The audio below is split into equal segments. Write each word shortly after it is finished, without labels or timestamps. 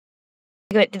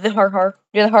Good. Do the heart heart.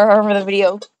 Do the heart heart for the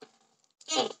video.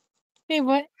 Wait,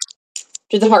 what?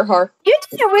 Do the heart heart. You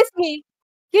did it with me.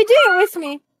 You did it with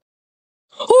me.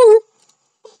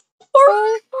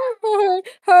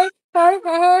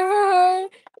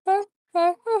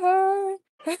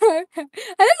 I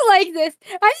don't like this.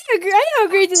 I don't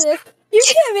agree to this. You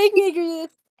can't make me agree to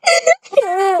this.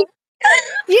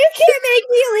 You can't make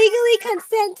me legally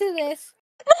consent to this.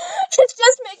 It's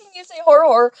just making you say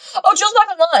horror. Oh, Jill's back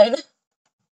online.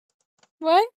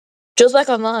 What? Jill's back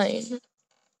online.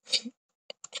 Okay,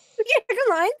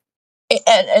 come on.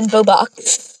 And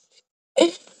Bobox.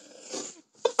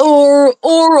 Or.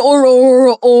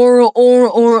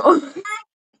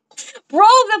 Bro,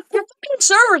 the fucking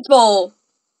server's full.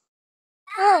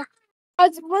 Oh,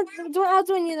 I'll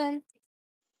join you then.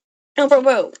 No,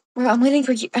 bro, I'm waiting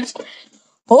for you.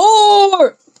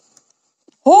 Whore!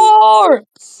 Whore!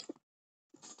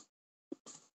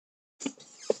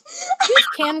 Who's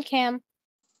Cam?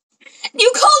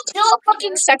 You called Jill a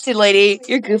fucking sexy lady.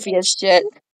 You're goofy as shit.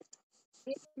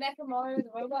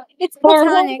 It's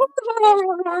platonic.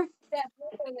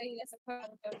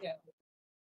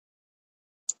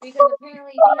 Because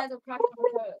apparently he has a practical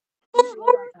code.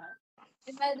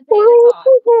 It has to pay the cost.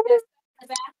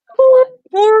 That's where'd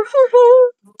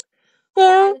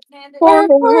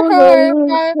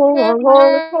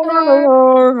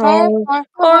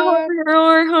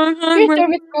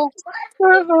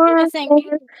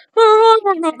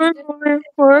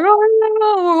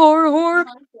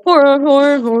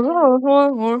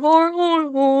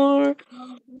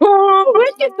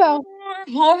you go?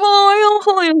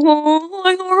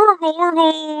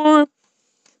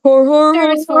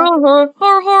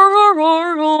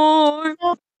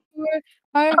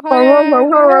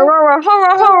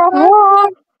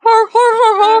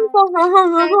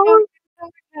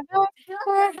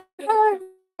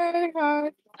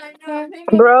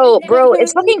 Bro,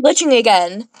 it's fucking glitching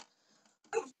again.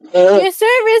 Your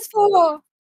server's full.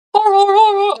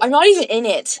 I'm not even in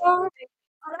it. Oh.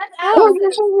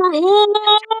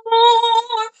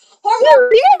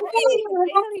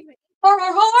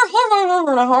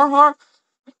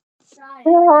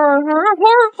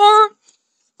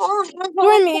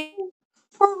 Join me.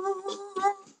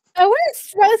 I want to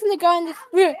stress in the guy in this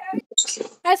room.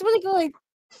 I just want to go like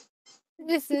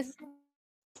this.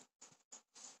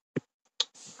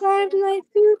 My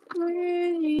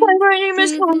name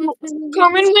is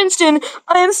Carmen Winston.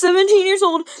 I am 17 years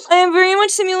old. I am very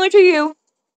much similar to you.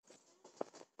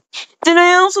 Did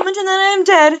I also mention that I am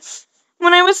dead?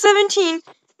 When I was 17,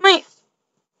 a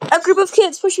group of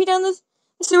kids pushed me down the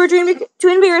sewer drain to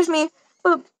embarrass me.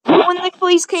 But when the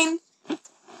police came,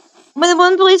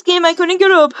 I couldn't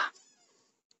get up.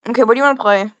 Okay, what do you want to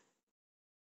play?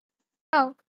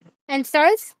 Oh, and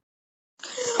stars?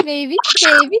 Maybe.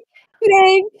 I mean,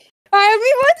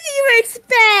 what do you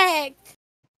expect?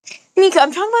 Mika,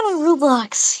 I'm talking about on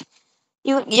Roblox.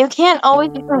 You can't always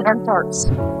be playing Earth Stars.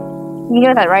 You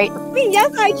know that, right? I mean,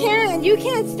 yes, I can. You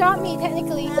can't stop me,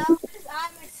 technically. I'm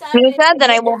excited. Then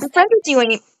I won't be friends with you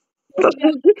anymore.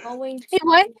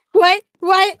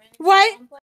 What?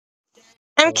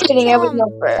 I'm kidding. I would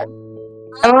never.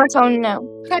 I'm on phone now.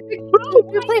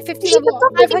 We're playing 50 level.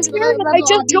 500 level. I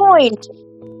just joined.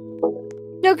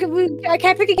 No, can I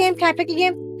pick a game? Can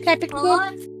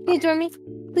you join me?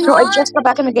 Please? No, I just got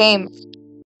back in the game.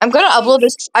 I'm gonna upload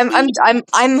this. I am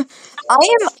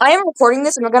recording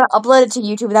this, and I'm gonna upload it to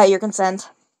YouTube without your consent.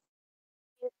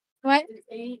 What?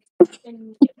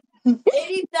 I'm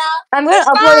gonna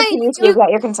upload it to YouTube without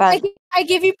your consent. I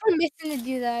give you permission to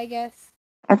do that, I guess.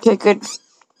 Okay, good.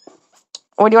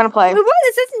 What do you want to play? Wait, what?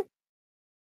 This isn't.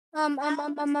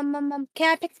 Can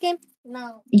I pick the game?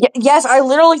 No. Yes, I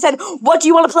literally said, what do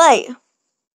you want to play?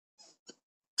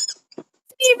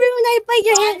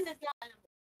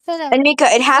 And Mika,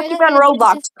 it has to be on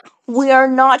Roblox. We are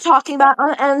not talking about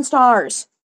on N Stars.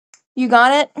 You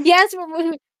got it? Yes,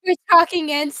 we're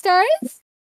talking N Stars.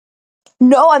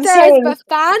 No, I'm saying.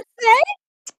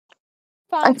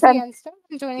 I'm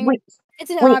joining. Wait,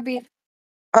 it's an obby.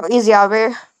 Oh, easy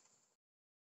obby.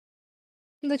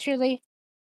 Literally.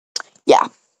 Yeah.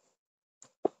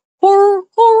 Horror.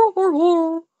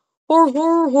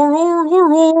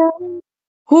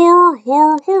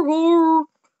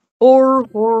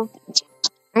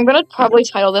 I'm gonna probably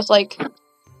title this like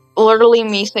literally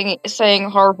me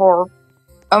saying horror.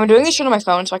 I'm doing this shit on my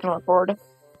phone so I can record.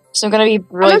 So I'm gonna be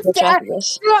really good at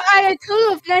this. I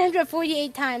total of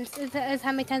 948 times is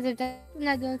how many times I've done.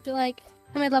 Not doing like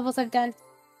how many levels I've done.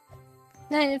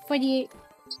 948.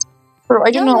 Bro,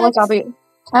 I do not like obby.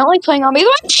 I don't like playing obby.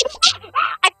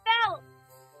 I fell.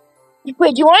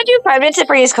 Wait, do you want to do 5 minutes of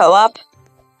freeze co-op?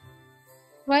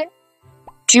 What?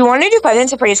 Do you want to do Five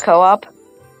Nights at Freddy's co-op?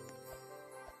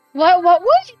 What?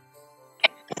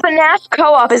 FNAF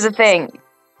co-op is a thing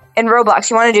in Roblox.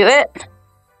 You want to do it?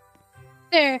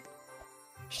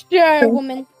 Sure,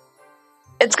 woman.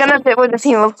 It's gonna fit with the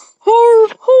theme of horror,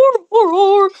 horror,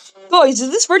 horror. Guys,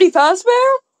 is this Freddy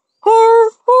Fazbear?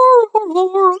 Horror, horror,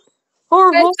 horror,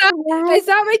 horror, I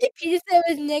saw my computer say it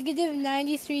was negative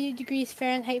 93 degrees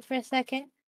Fahrenheit for a second.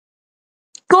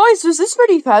 Guys, is this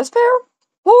Freddy Fazbear?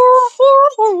 Horror, horror,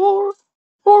 horror,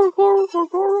 horror, horror, horror,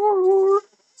 horror, horror.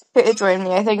 Okay, join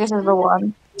me. I think this is the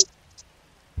one.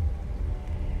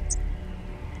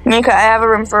 Nika, I have a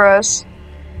room for us.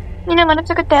 You know what? I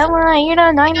took a down line. You know,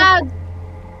 nine. Guys,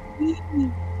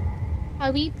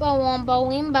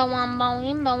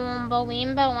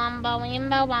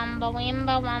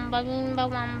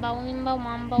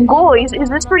 is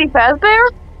this Freddy Fazbear?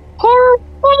 Horror,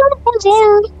 horror,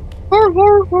 horror, horror,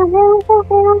 horror, horror, horror,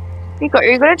 horror. Nika, are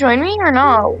you gonna join me or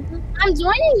no? I'm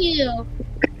joining you.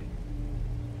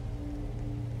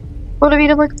 Gonna be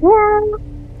the like horror.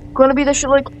 Gonna be the shit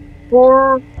like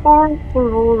horror, horror,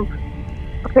 horror.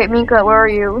 Okay, Mika, where are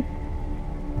you?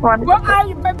 Come on. Where are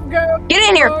you, baby girl? Get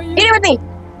in here! Get in with me!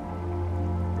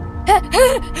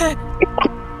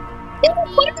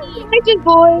 Good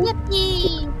boy.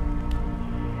 Yippee!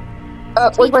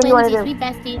 What do you want to do? Sweet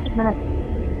bestie.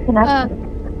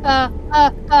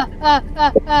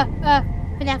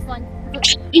 FNAF 1.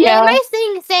 Yeah. Am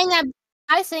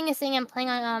I saying I'm playing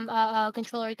on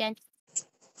controller again?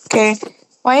 Okay.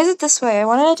 Why is it this way? I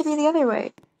wanted it to be the other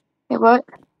way. Wait, what?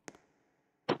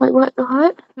 Wait, what?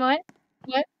 What?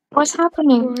 What's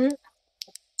happening?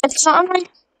 It's not my...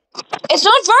 It's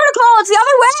not vertical! It's the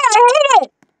other way! I hate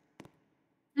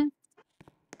it!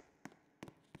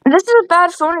 This is a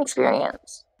bad phone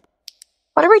experience.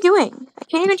 What are we doing? I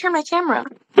can't even turn my camera.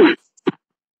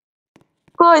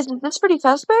 Guys, is this Freddy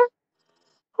Fazbear?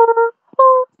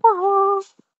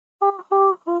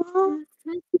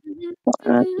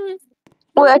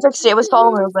 Well, I fixed it. It was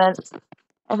follow movement.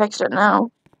 I fixed it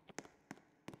now.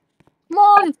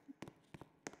 Mom!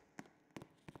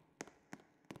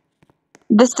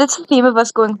 This is the theme of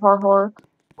us going horror.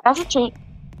 I have to change.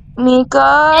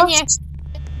 Mika? In here.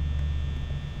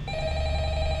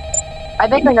 I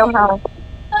think I know how.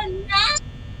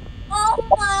 Oh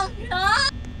my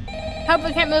god! Help,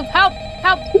 I can't move. Help!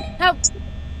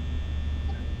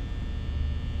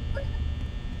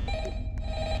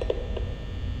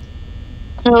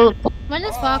 When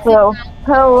is Foxy? Hello.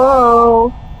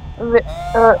 Hello.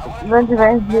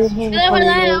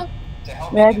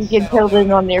 As you get killed in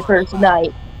on your first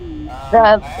night.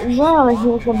 Well,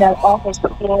 here's in that office for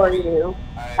you.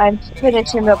 I'm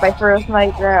finishing up my first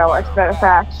night now, as a matter of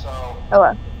fact.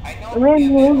 Hello.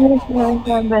 Something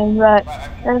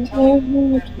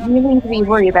that you need to be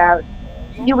worried about.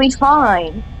 You'll be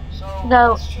fine.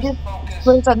 No, just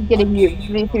focus on getting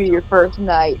you through your first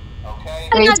night.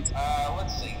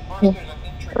 Wait,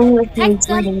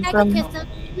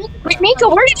 Mika,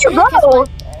 where did you go?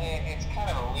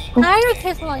 I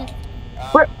kiss one.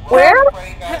 Where?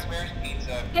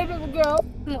 Hey, baby girl.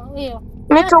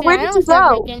 Mika, where did you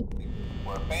go?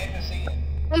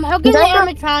 I'm hugging the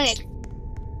animatronics.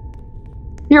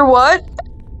 You're what?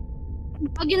 I'm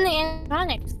hugging the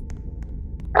animatronics.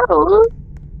 Oh.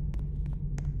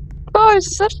 Guys,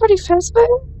 is that Freddy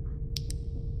Fazbear?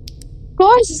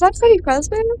 Guys, is that Freddy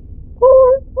Fazbear?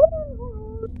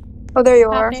 Oh, there you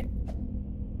are.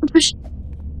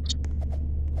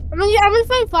 I'm gonna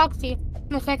find Foxy.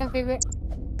 My second favorite.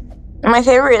 My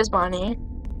favorite is Bonnie.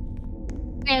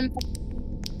 And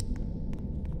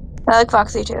I like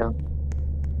Foxy too.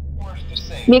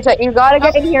 Mika, you gotta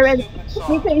get in here and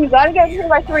Mika, you gotta get in here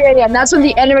by 3 a.m. That's when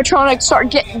the animatronics start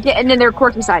getting in their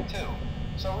quirky side.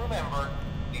 So remember,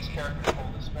 these characters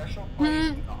hold a special place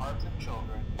in the hearts of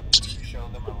children to show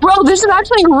them a Bro, this is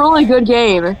actually a really good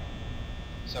game.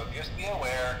 So just be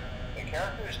aware, the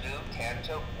characters do tend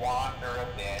to wander a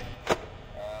bit.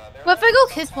 What if I go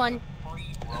kiss one?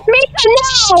 Mika,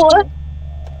 no!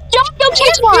 Don't go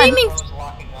kiss one!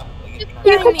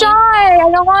 You could die! I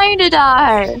don't want you to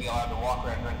die.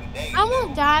 I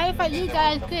won't die if you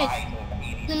guys good.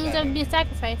 That means I would be a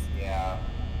sacrifice. Yeah.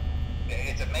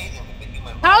 It's amazing that the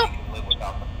human How? body can live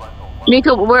without the frontal lobe.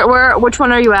 Mika, which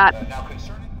one are you at? Now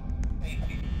concerning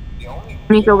safety, the only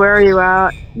Mika, where are you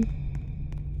at?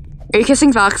 Are you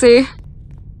kissing Foxy?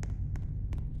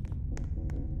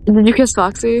 Did you kiss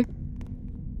Foxy?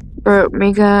 Bro,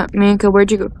 Mika,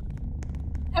 where'd you go?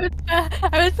 I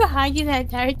was behind you that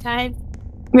entire time.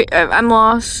 Wait, I'm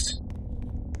lost.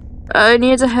 I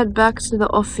need to head back to the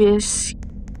office.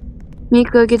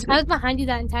 Mika, get. I was behind you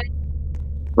that entire time.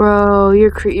 Bro,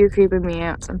 you're creeping me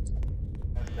out. as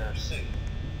their suit.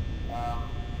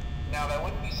 Now that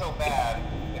wouldn't be so bad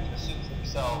if the suits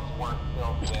themselves weren't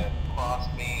filled with cross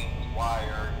beams,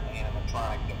 wired,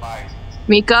 animatronic devices,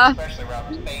 Mika? especially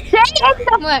around the facial Say it's area.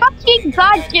 the fucking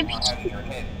god, Imagine Jimmy. how having your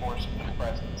head forcibly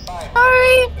pressed inside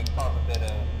Sorry. could cause a bit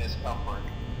of discomfort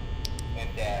and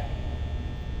death.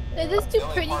 Is this too The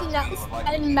only pretty parts to that not you would like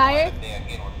to see admire? light of day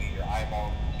again would be your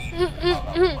eyeballs and teeth pop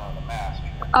out in front of the mask.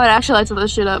 I would actually like to look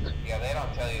this shit up. Yeah, they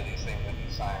don't tell you these things when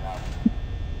you sign up.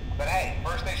 But hey,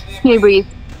 first station of the Can you breathe?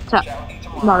 Chat with you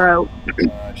tomorrow.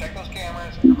 Tomorrow. Check those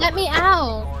cameras. And Let me remember,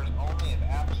 out. doors only if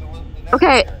absolutely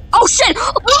Okay. necessary. Oh shit!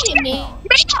 Look at me.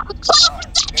 Mika!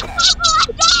 Good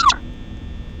night.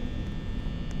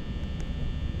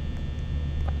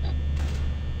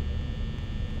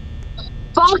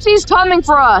 Foxy's coming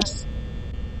for us.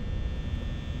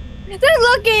 They're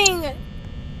looking.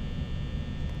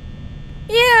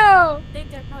 Ew. I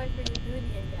think they're probably pretty booty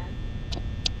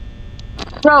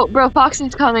again. Bro,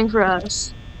 Foxy's coming for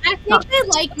us. I think they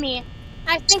like me.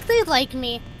 I think they like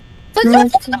me. So No,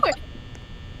 just the door.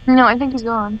 No, I think he's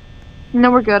gone.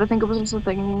 No, we're good. I think it was just a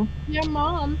thing. Your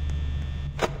mom.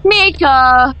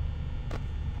 Mika!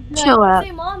 Chill out.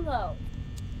 Same mom though.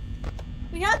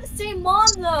 We have the same mom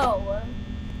though.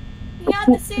 We have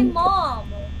the same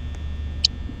mom.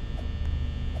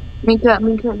 Mika,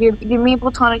 give me a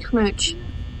platonic smooch.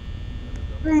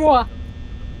 Mwah.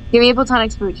 Give me a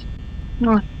platonic smooch.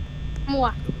 Mwah.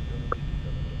 Mwah.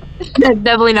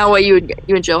 Definitely not what you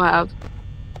and Joe have.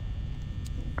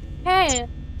 Hey.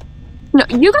 No,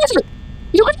 you guys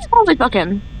are probably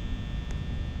fucking.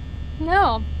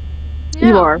 No.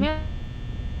 You are.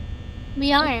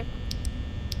 We aren't.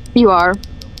 You are.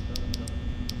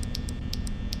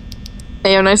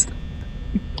 Hey, you're nice.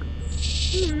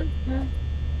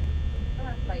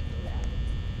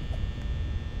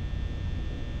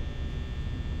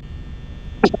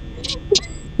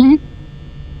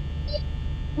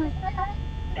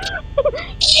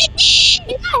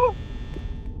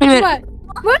 Wait a minute.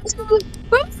 What?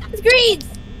 What was that screens?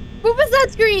 What was that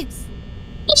screens?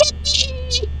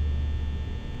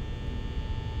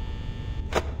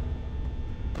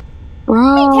 Bro,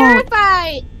 I'm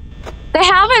terrified. they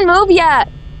haven't moved yet.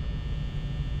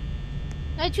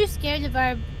 I'm too scared of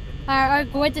our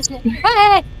gorgeousness.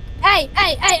 Hey!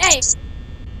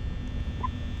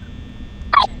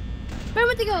 Where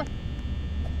would they go?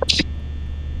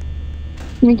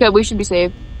 Mika, we should be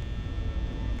safe.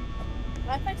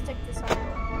 What if I stick this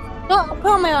on? Oh,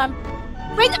 put on my arm.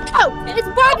 Wait, no! It's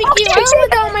barbecue! I don't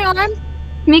want that on my arm.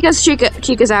 Mika's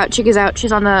Chica's out. Chica's out.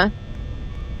 She's on the.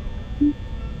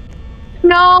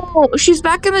 No, she's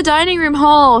back in the dining room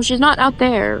hall. She's not out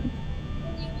there.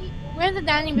 Where's the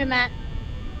dining room at?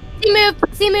 She moved!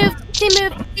 She moved! She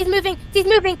moved! She's moving! She's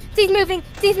moving! She's moving!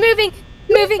 She's moving!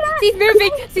 Moving! She's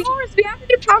moving! She's... We have to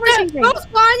do conversation.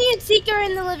 Both Bonnie and Seeker are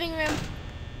in the living room.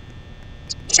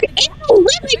 In the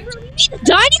living room? You mean the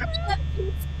dining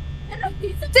room?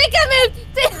 Seeker moved!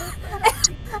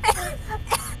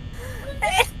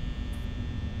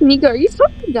 Mika, are you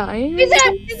fucking dying? He's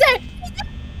there! He's there!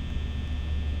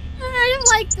 I don't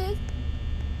like this.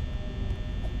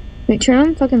 Wait, turn on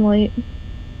the fucking light. These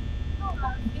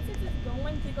are just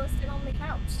going to go sit on the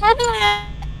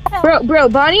couch. Bro,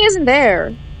 Bonnie isn't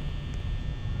there.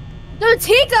 No,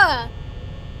 Tika!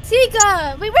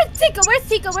 Tika! Wait, where's Tika? Where's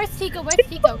Tika? Where's Tika? Where's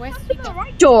Tika? Where's Tika?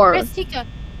 Door. Where's Tika?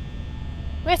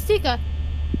 Where's Tika?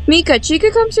 Mika, Chica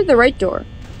comes through the right door.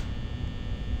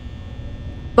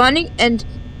 Bonnie and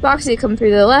Foxy come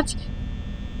through the left.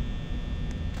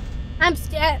 I'm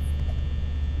scared.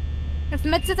 As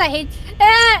much as I hate...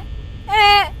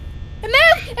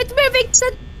 Move! It's moving!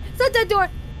 Shut that door!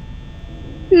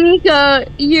 Mika,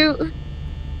 you're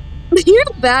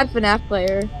a bad FNAF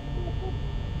player.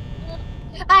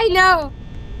 I know!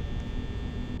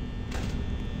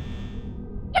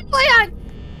 Play on!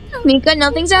 Mika,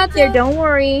 nothing's out there. Don't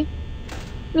worry.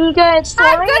 Mika, it's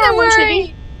fine. I'm gonna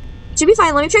worry! Should be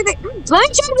fine. Let me check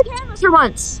the cameras for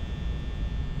once.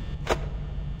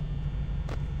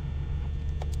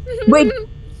 Wait.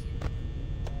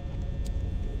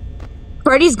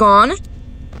 Freddy's gone.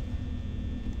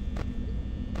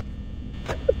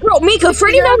 Bro, Mika,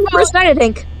 Freddy's on the first night, I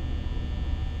think.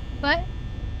 What?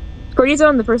 Freddy's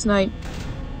on the first night.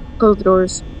 Close the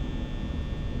doors.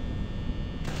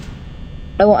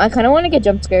 I kind of want to get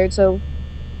jump scared, so.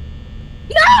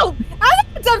 No!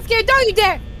 I'm so scared. Don't you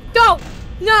dare! Don't!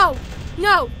 No!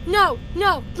 No! No!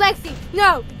 No! Lexi!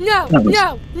 No! No!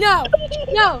 No! No!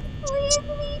 No!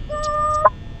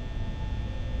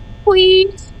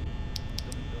 Please.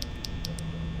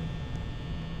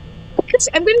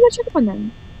 I'm gonna go check up on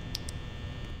them.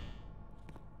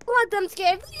 jump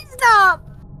scare. Please stop.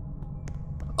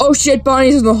 Oh shit,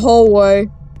 Bonnie's in the hallway.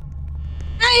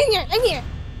 I'm here.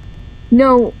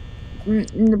 No,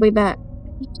 the way back.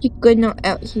 Keep going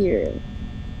out here.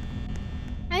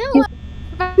 I don't want.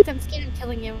 I'm scared of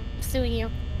killing you. I'm suing you.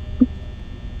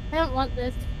 I don't want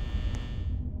this.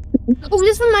 Oh,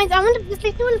 this reminds. This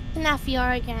makes me want to FNAF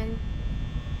VR again.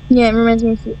 Yeah, it reminds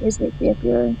me of it's like the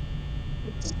FBR.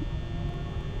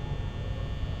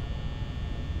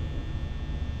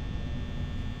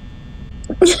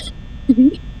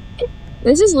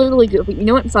 This is literally good, but you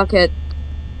know what? Fuck it.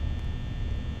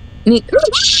 Mika!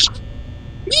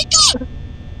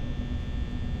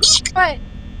 What?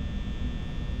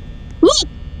 Look!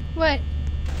 What?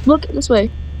 Look this way.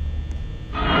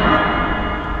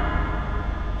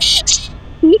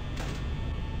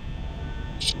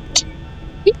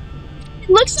 It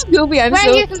looks so goofy. Wait,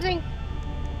 here's something.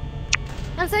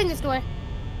 I'm saying this door.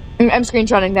 I'm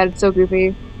screenshotting that. It's so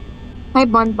goofy. Hi,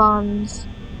 Bonbons.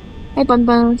 Hi,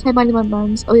 Bonbons. Hi,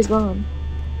 Bonbons. Oh, he's gone.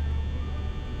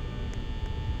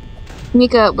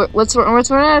 Mika, what's running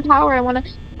out of power? I wanna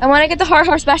get the hard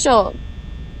special.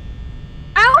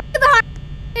 I want the hard.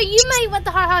 You might want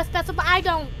the hard special, but I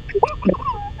don't.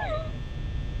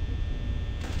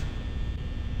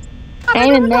 I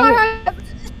don't want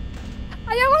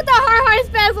the hard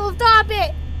special. Stop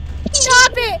it.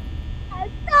 Stop it.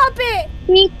 Stop it.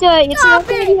 Mika, it's not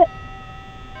gonna be.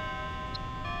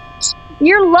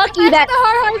 You're lucky that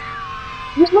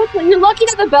you're lucky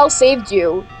that the bell saved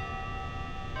you.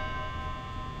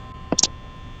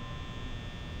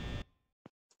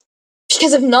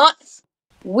 Because if not,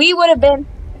 we would have been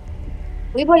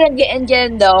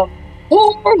getting though.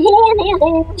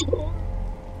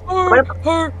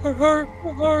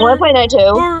 Wanna play night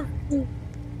two?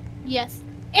 Yes.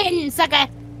 In sucker.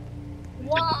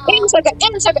 Wow. In sucker.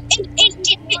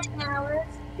 Hours.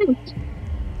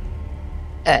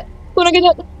 Wanna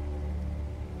get that?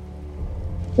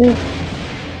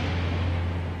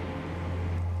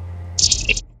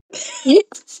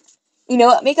 You know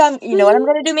what, Mika? You know what I'm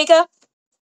gonna do, Mika?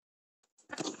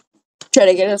 Try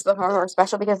to get us the horror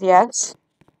special because yes.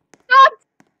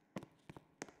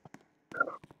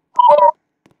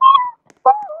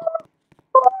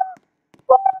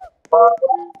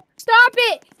 Stop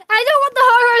it! I don't want the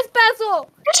horror special!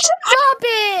 Stop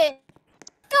it!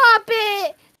 Stop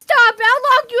it! Stop it! I'll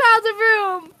lock you out of the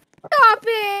room! Stop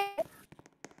it!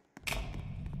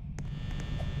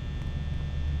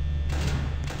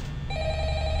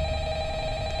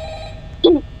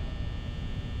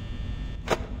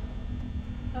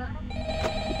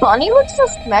 Bonnie looks so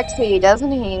smexy,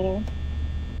 doesn't he?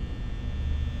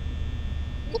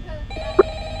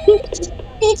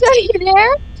 Mika, you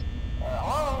there?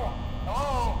 Hello?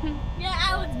 Yeah,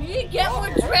 Alex, we need to get more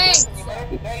drinks. You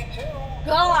made it day 2.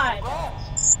 God.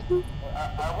 Congrats. I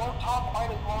won't talk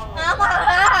quite as long as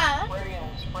Ah. Freddy and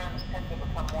his friends tend to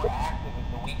become more active as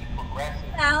the week progresses.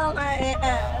 Oh my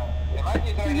God. It might be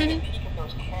a good idea to peek at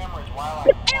those cameras while I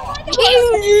talk.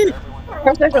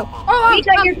 Horror special.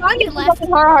 Mika, you're Bonnie getting left.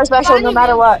 fucking horror special no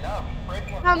matter what.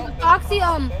 Foxy,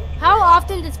 how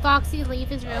often does Foxy leave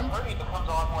his room?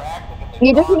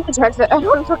 You just need to check that.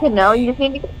 Everyone fucking know. You just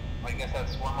need to keep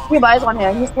your eyes on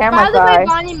him. He's By camera the way, guy.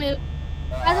 Bonnie moved.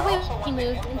 By the way, he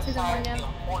moved into the window.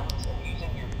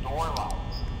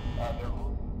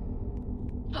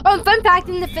 Oh, fun fact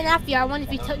in the FNAF VR one,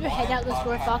 if you tilt your head out this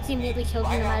door, Foxy immediately kills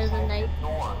you in the middle of the night.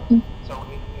 So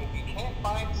if you can't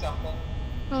find something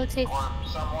Oh, it's safe. or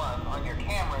someone on your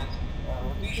cameras,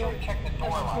 be sure to check the door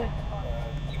light.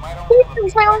 You might only have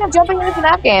He's finally jumping into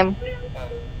that game.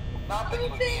 not that you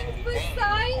would be in any danger, of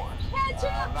course.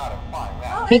 I'm not implying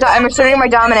that. Mika, I'm asserting my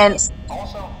dominance.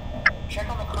 Also, check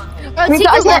on the curtain. Oh, Mika,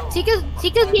 I Tika's can't- left.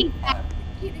 Tika's being back.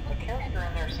 The character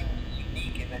in there seems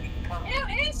unique in that he becomes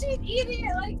And she's eating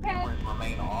it like that.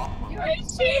 remain off. You're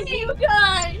cheating, you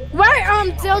guys.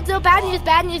 Right, Dill, bad news,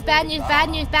 bad news, bad news, bad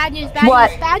news, bad news, bad What?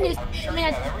 news, bad news. I'm sure I you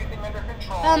mean, have everything under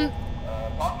control.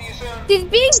 Talk to you soon. he's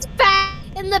being fat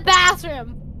in the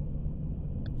bathroom.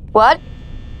 What?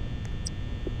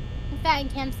 Fat in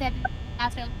Cam 7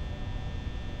 bathroom.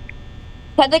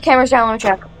 Set the cameras down. Let me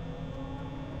check.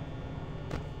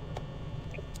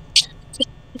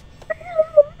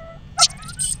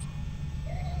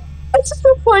 It's just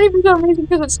so funny for some reason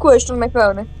because it's squished on my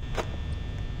phone.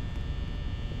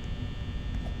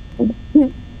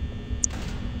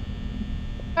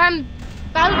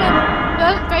 By the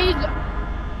way,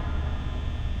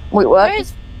 Wait,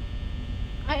 what?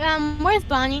 where's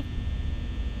Bonnie?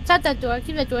 Shut that door.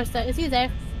 Keep that door shut. Is he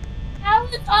there?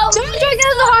 Alex, Someone try to get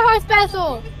us the hard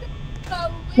special.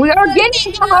 We are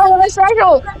getting the horror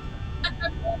special.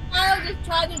 child just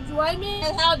tried to join me,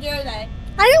 and how dare they?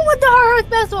 I didn't want the horror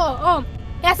special. Oh,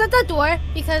 yeah, it's at the door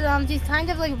because she's kind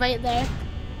of like right there.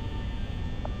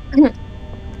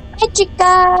 Hi,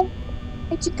 chica.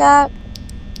 Hi, chica.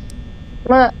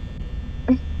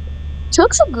 She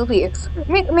looks so goofy.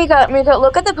 Mika,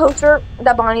 look at the poster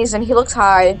that Bonnie's in. He looks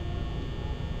high.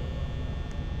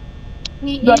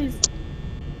 He But- is.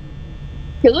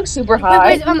 He looks super Wait,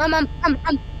 high.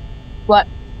 What?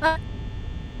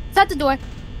 It's at the door.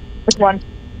 Which one?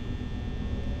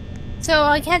 So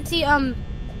I can't see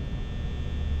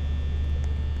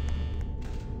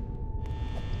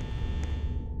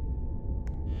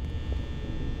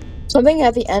Something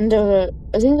at the end of it.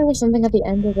 I think there was something at the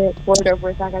end of it. Corridor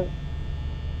for a second.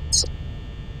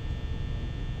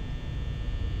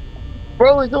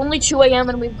 Bro, it's only 2 a.m.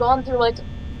 and we've gone through like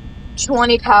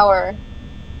 20 power.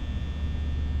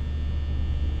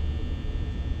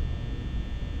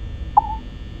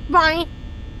 Bonnie.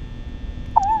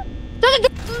 There's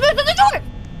the door!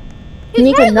 He's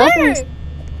Nika, right nothing's- there!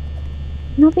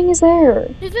 Nothing is there.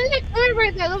 He's in the corner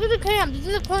right there. Look at the cam. He's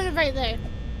in the corner right there.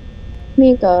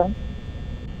 Mika.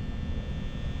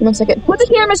 1 second. Put the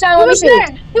cameras down. He Let me was see. there!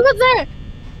 He was there!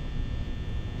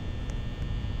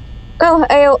 Oh,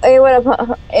 hey, what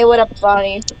up? Hey, what up,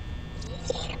 Bonnie?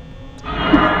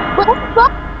 What the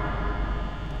fuck?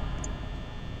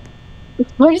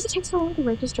 Why does it take so long to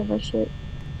register my shit?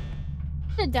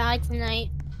 I'm gonna die tonight.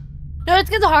 No, let's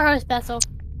get the horror special.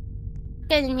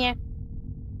 Get in here.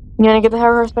 You wanna get the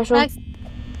horror special? Max.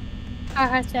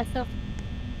 Horror special.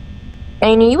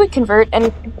 I knew you would convert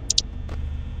and.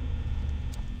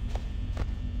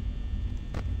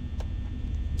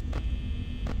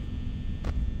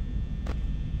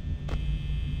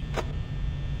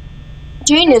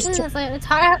 It's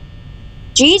hard.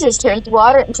 Jesus turns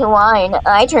water into wine.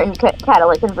 I turn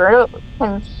catalytic converters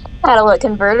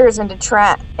into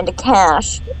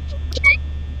cash.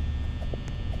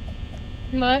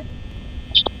 What?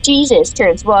 Jesus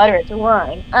turns water into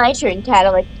wine. I turn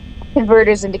catalytic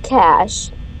converters into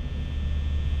cash.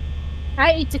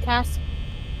 I eat the cast.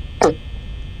 Okay,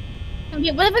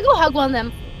 what if I go hug one of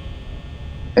them?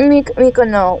 Mika,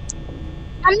 no.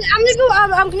 I'm gonna go.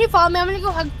 Can you follow me? I'm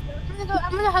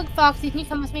gonna hug Foxy. Can you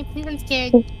come with me, please? I'm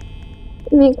scared.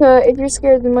 Mika, if you're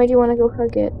scared, then why do you want to go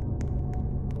hug it?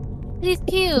 He's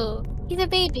cute. He's a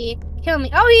baby. Kill me.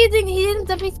 Oh, he didn't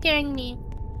jumpy scaring me.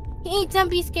 He ain't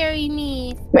jumpy scaring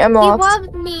me. I'm He lost.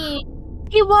 loves me.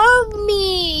 He loves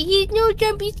me. He's no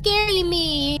jumpy scaring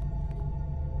me.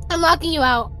 I'm locking you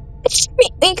out.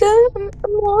 Mika, I'm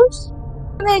lost.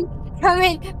 Come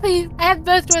in, please. I have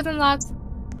both doors unlocked.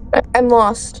 I'm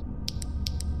lost.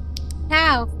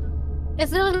 How?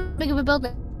 It's literally big of a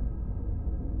building.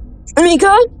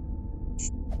 Mika?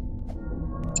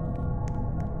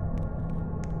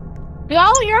 You're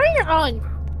on your own.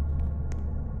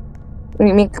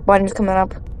 Mika, Bonnie's coming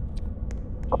up.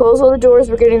 Close all the doors.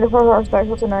 We're getting the horror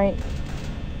special tonight.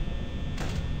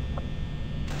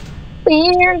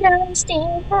 We're gonna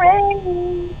stay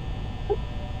forever.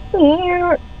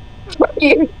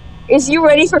 Is you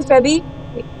ready for Febby?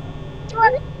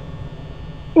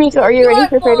 Mika, are you ready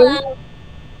for Freddy?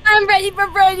 I'm ready for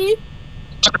Freddy.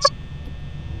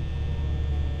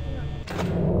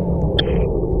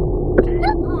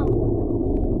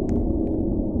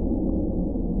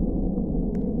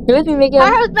 You with me, Mika?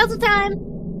 Our special time.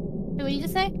 Wait, what did you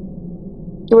just say?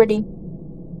 You ready?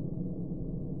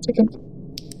 Okay.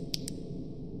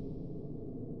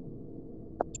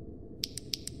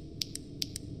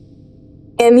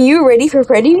 Am you ready for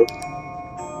Freddy?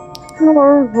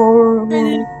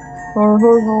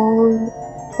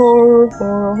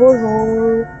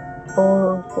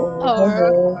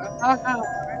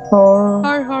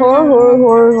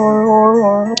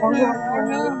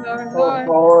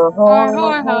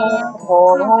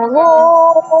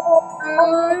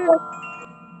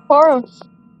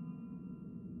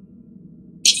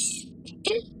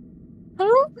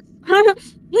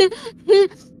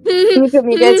 Look at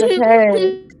me, guys,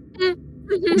 okay.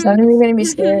 It's not even gonna be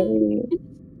scary.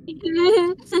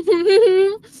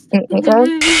 Mika?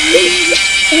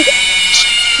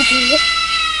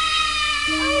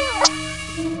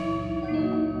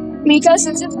 Mika,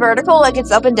 since it's vertical, like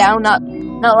it's up and down, not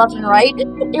left and right,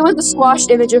 it was a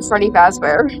squashed image of Freddy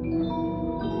Fazbear.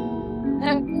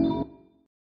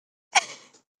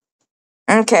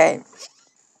 Okay.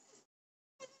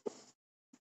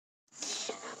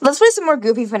 Let's play some more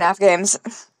goofy FNAF games.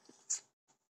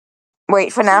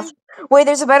 Wait, FNAF. Wait,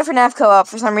 there's a better FNAF co-op.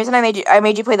 For some reason, I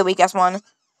made you play the weakest one.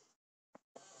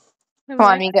 Come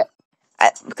on, Mika.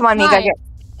 Come on, Mika.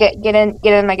 Get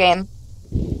in my game.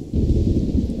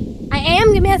 I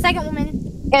am. Give me a second,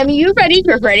 woman. Am you ready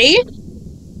for Freddy?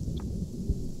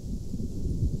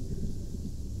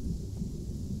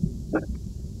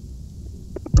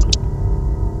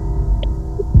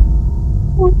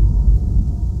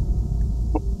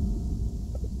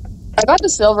 I got the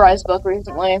Silverized book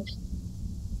recently.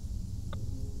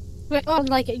 Wait, oh, I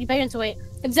like it. You better to wait.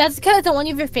 If Jessica isn't one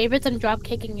of your favorites, I'm drop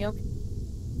kicking you.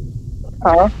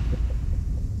 Huh?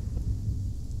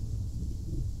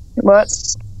 What?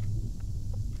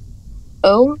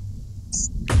 Oh?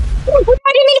 I didn't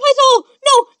mean to play Soul!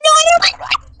 No! No, I didn't play.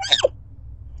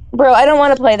 Bro, I don't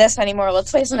want to play this anymore.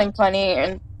 Let's play something funny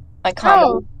and like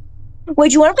comedy. Wait,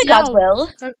 do you want to play God's No. Will?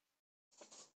 Do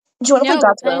you want to play No, we're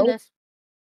God's playing Will? this.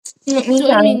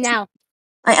 Join me now.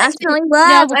 I accidentally No,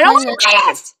 left. we're I don't playing want to play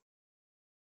this!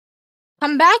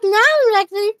 Come back now,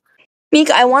 Lexi.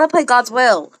 Mika, I want to play God's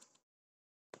Will.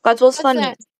 God's Will's What's funny.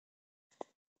 that?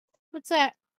 What's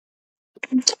that?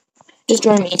 Just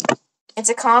join me. It's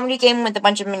a comedy game with a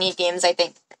bunch of mini games, I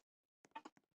think.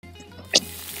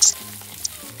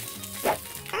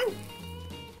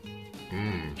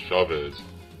 Chavez.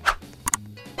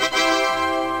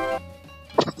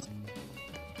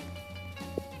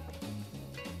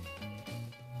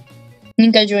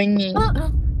 Mika, join me. Uh-uh.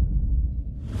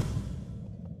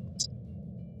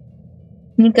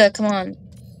 Mika, come on.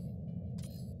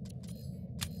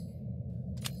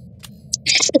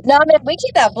 No, man, we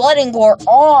keep that blood and gore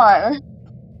on.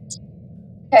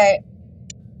 Okay.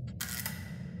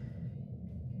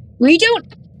 We don't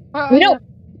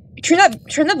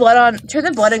turn the blood on. Turn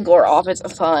the blood and gore off. It's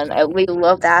fun. We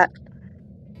love that.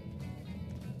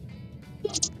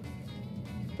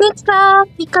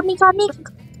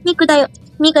 Mika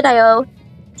da yo.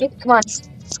 Come on. Let's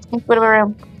go to the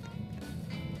room.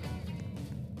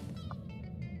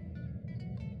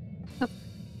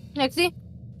 Lexi?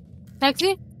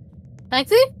 Lexi?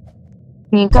 Lexi?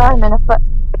 Mika, I'm in a foot.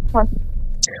 Come on.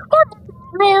 So good.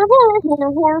 What are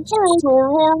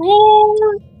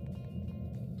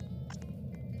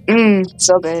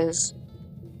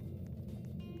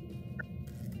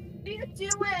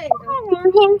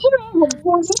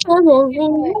you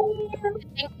doing?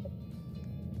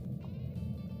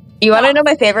 You want to know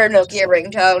my favorite Nokia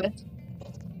ringtone?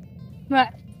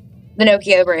 What? The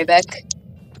Nokia Brayback.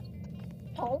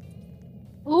 Oh,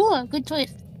 Ooh, good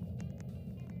choice.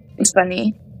 It's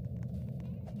funny.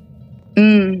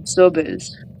 So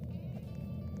biz.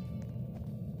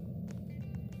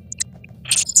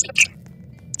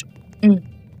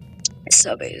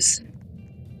 So biz.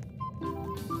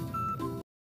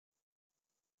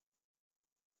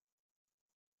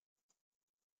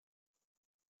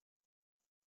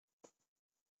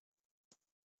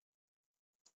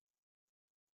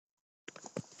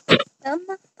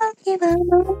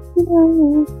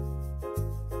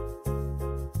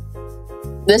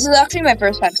 This is actually my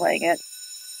first time playing it.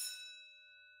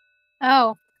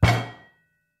 Oh.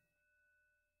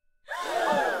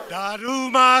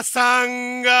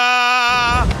 Daruma-san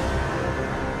ga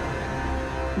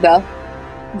The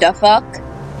fuck?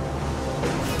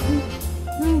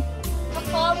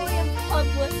 probably in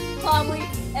public, probably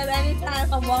at any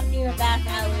time I'm walking in a back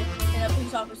alley and a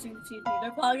police officer sees me.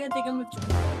 They're probably gonna think I'm a jerk.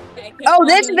 Oh,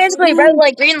 this is basically red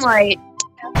light, green light.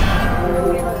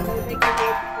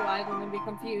 Be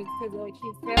confused because like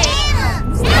she's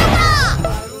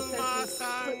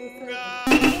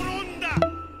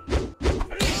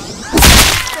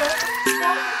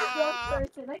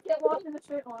I can't walk in the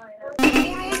straight line.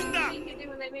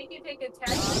 when they make you take a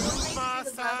test,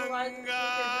 otherwise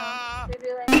they'd be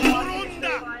like walk in a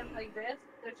straight line like this.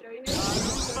 They're showing you.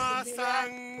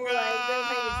 Or like they'll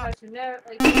make you touch a note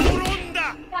like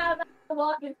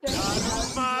Walking straight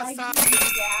line.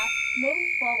 Maybe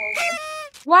fall over.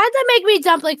 Why did that make me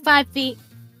jump like 5 feet?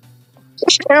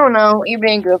 I don't know. You're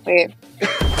being goofy.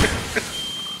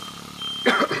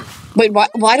 Wait,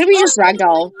 why did we just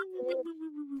ragdoll?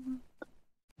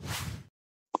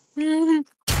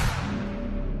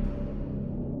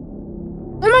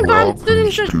 Oh my god,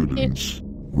 Welcome, students.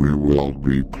 We will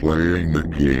be playing a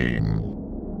game,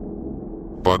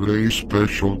 but a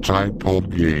special type of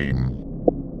game.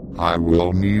 I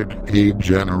will need a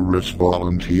generous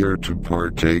volunteer to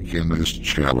partake in this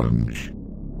challenge.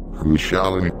 Who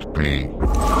shall it be?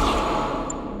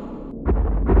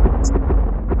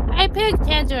 I picked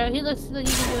Tanjiro. He looks like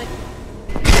he can do it.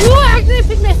 Ooh, I actually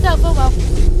picked myself. Oh well.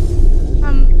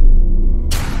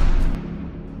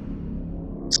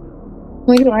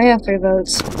 Why do I have 3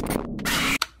 votes?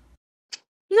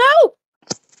 No!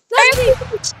 Lexi!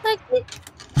 Lexi!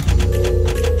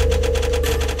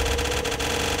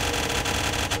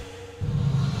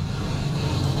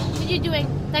 What are you doing?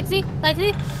 Lexi? Lexi?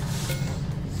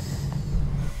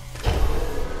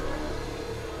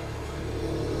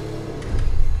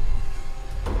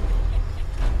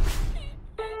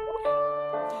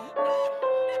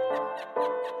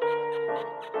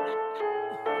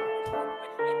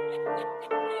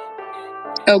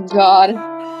 Oh god.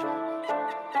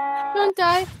 Don't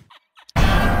die.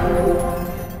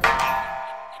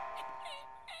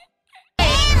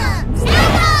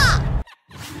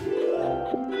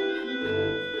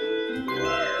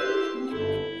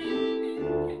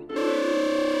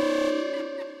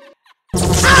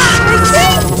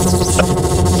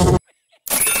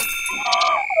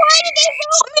 Why did they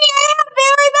vote me? I have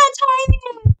very bad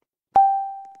timing.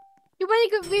 You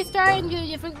want to restart and do a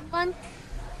different one?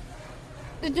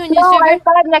 Do a new No, I server?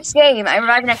 revived next game.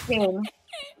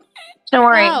 Don't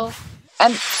worry. Oh.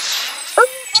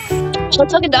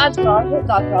 Let's look at dodgeball. Here's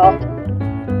dodgeball.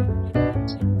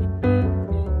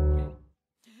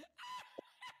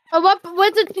 Oh,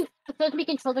 what's it supposed to be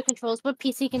controller controls? What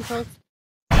PC controls?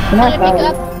 I'm How not do I pick following.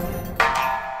 up?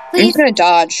 I'm Please. just gonna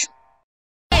dodge.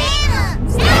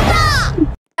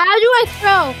 How do I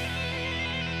throw?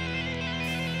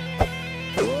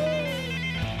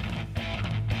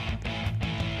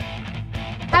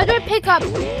 How do I pick up?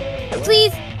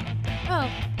 Please. Oh.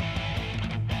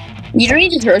 You don't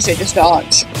need to throw shit, just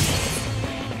dodge. How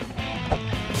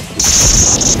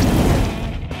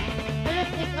do I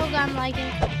pick? Oh god, I'm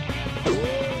lagging.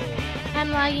 I'm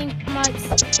lagging too much.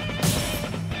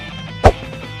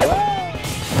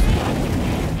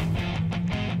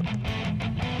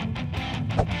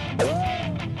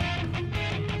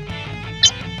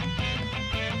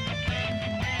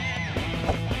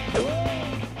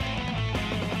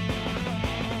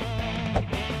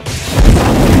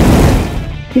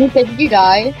 Did you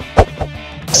die?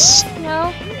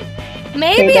 No.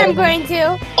 Maybe I'm going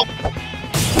to.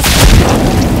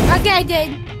 Okay, I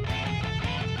did.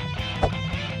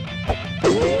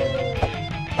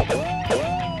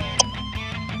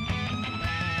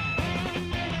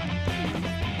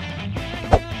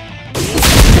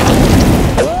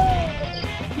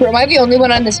 So am I the only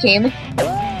one on this team?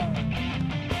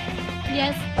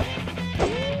 Yes.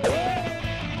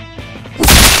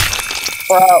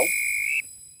 Bro.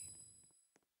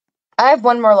 I have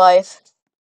one more life.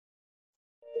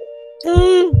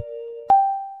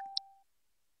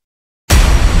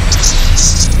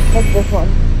 What's this one?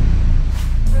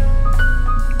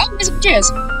 Oh, there's some cheers.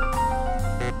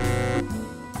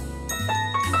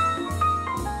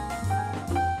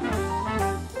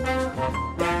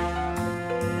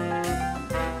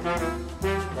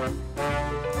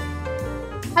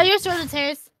 How do you restore the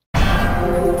tears?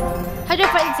 How do I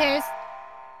fight the tears?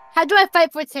 How do I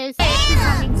fight for tears?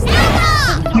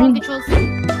 Controls.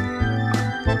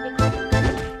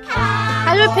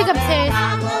 How do I pick up tears?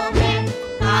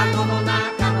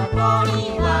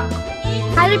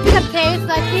 How do I pick up tears,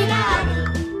 Lexi?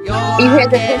 You hit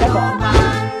the pickup button.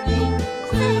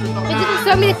 It didn't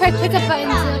show me the correct pickup button.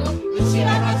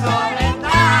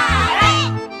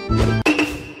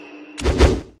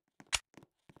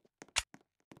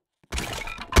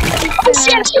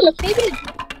 Maybe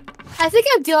I think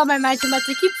I'm dealing my mind too much.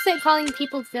 I keep calling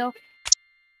people Phil.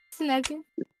 Isn't that good?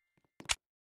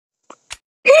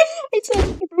 It's like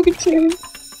a broken chair.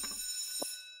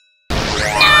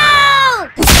 No!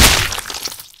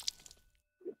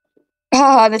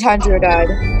 Ah, the Tanjiro died.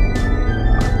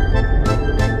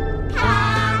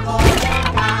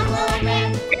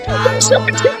 I'm so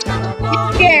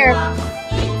scared.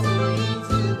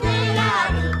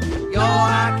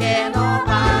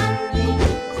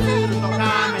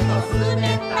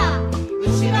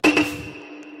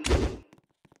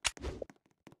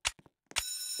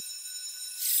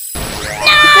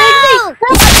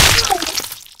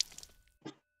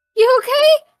 You okay?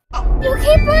 You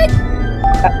okay, bud?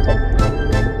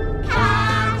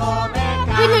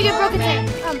 Wait, no, you're broken there.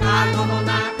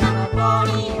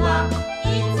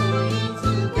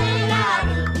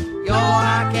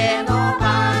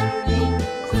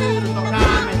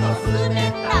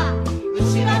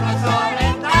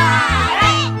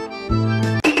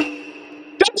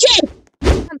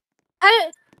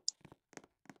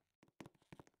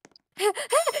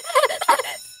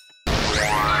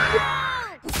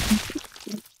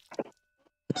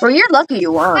 Well, you're lucky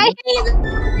you won. I hate it.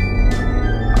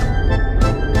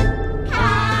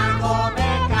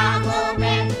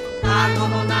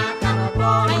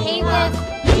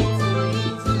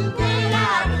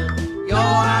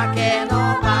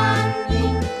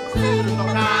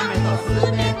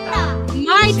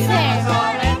 My turn.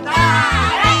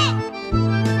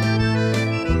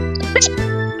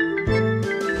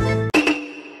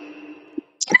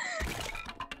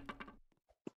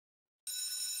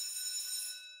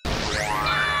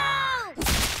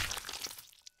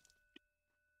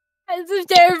 This is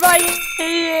terrifying. I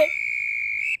hate it.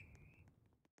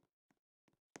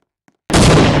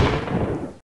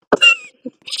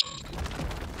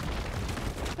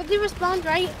 spawned,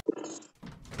 right?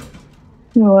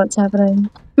 What's happening?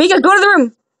 Mika, go to the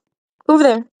room. Go over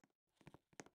there.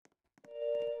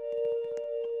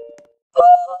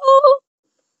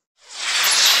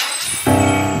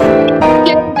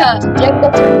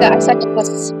 I second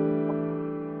this.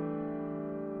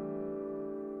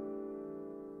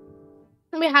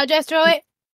 Wait, how do I throw it?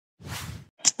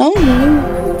 Oh no.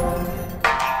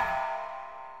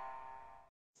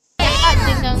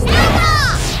 Ding dong.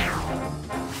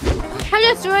 How do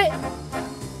I throw it?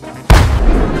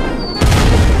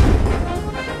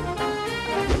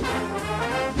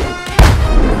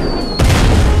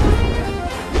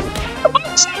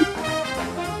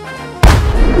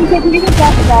 Can you get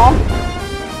that ball?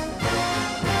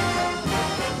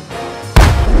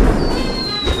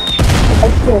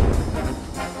 Oh shit.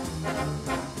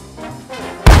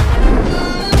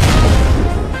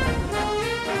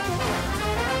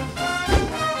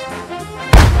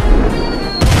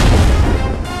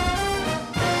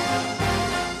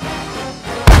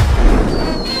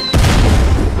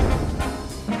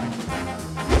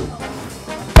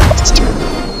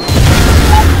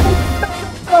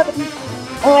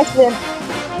 Oh, accident.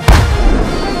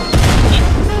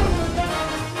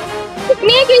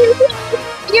 Mika,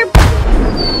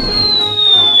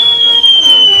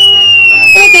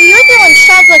 you're doing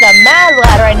shots like a mad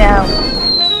lad right now.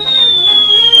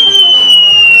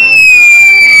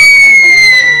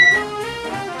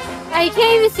 I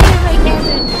can't even see my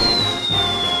camera.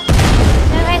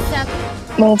 No, I suck.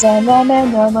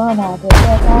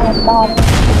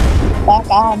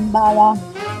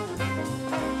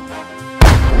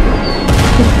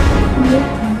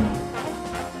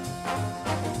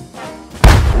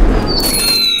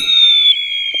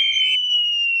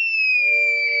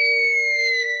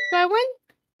 Do I win?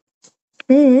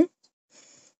 Mm-hmm.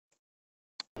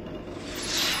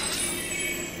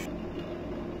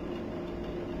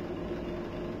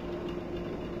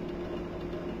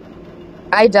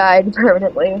 I died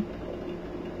permanently.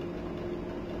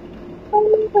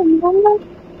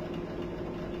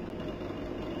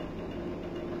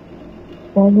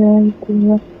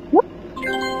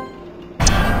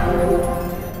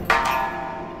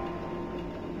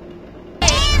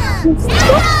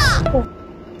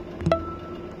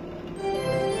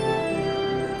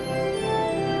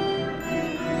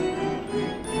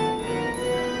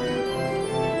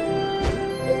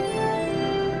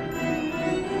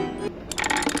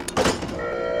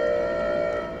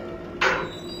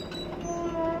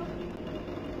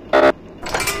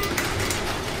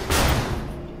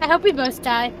 I hope we both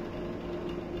die.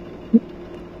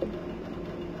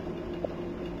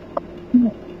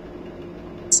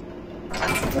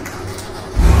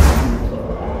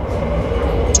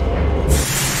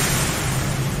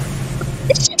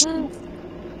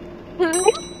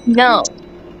 No.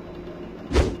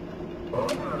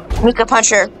 Mika, punch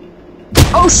her.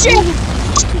 Oh shit!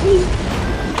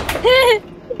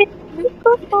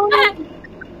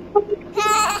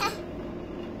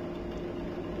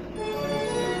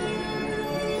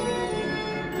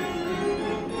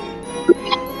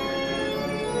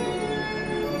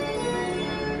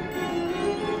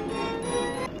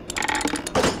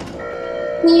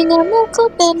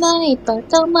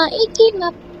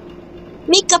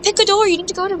 Mika, pick a door. You need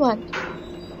to go to one.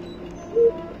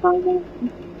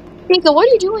 Mika, what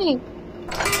are you doing?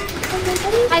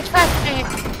 I trust her.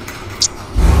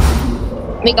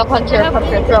 Mika, punch her,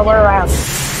 throw her around.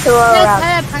 Throw her Yes, around.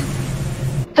 how do I punch?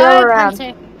 Throw How her do I around. punch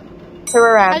her? Throw her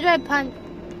How around. do I punch?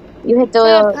 You hit How do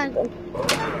I the... punch?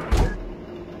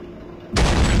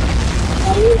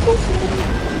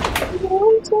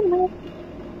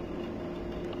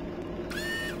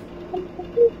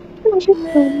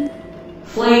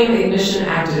 Flame ignition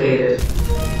activated.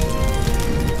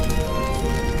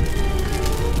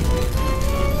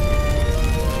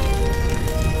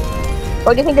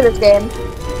 What do you think of this game?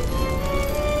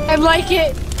 I like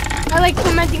it. I like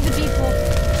tormenting the people.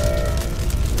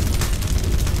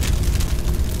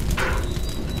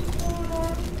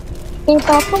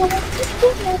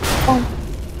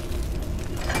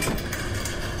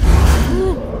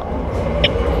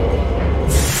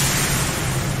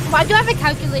 Why do I have a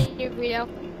calculator, Rito?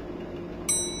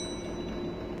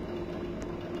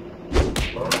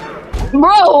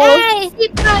 Bro! Hey, he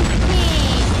punched me!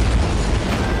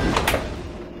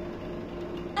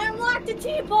 I unlocked the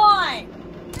teapot!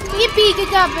 Yippee, good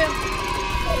job, bro.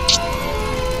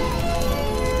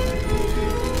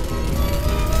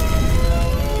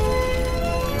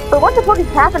 But what the fuck is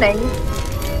happening?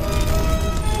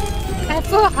 I'm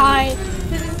so high.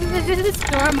 This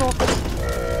is normal.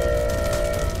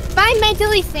 Am I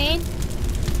mentally sane?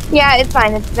 Yeah, it's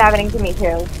fine. It's happening to me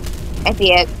too. I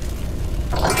see it.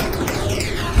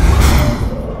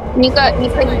 You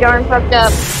pretty darn fucked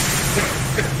up.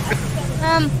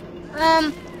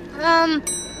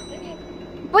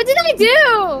 What did I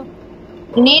do?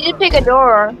 You need to pick a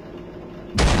door.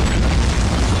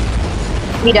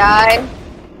 He died.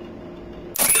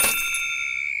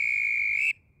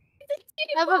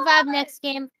 I'll revive next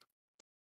game.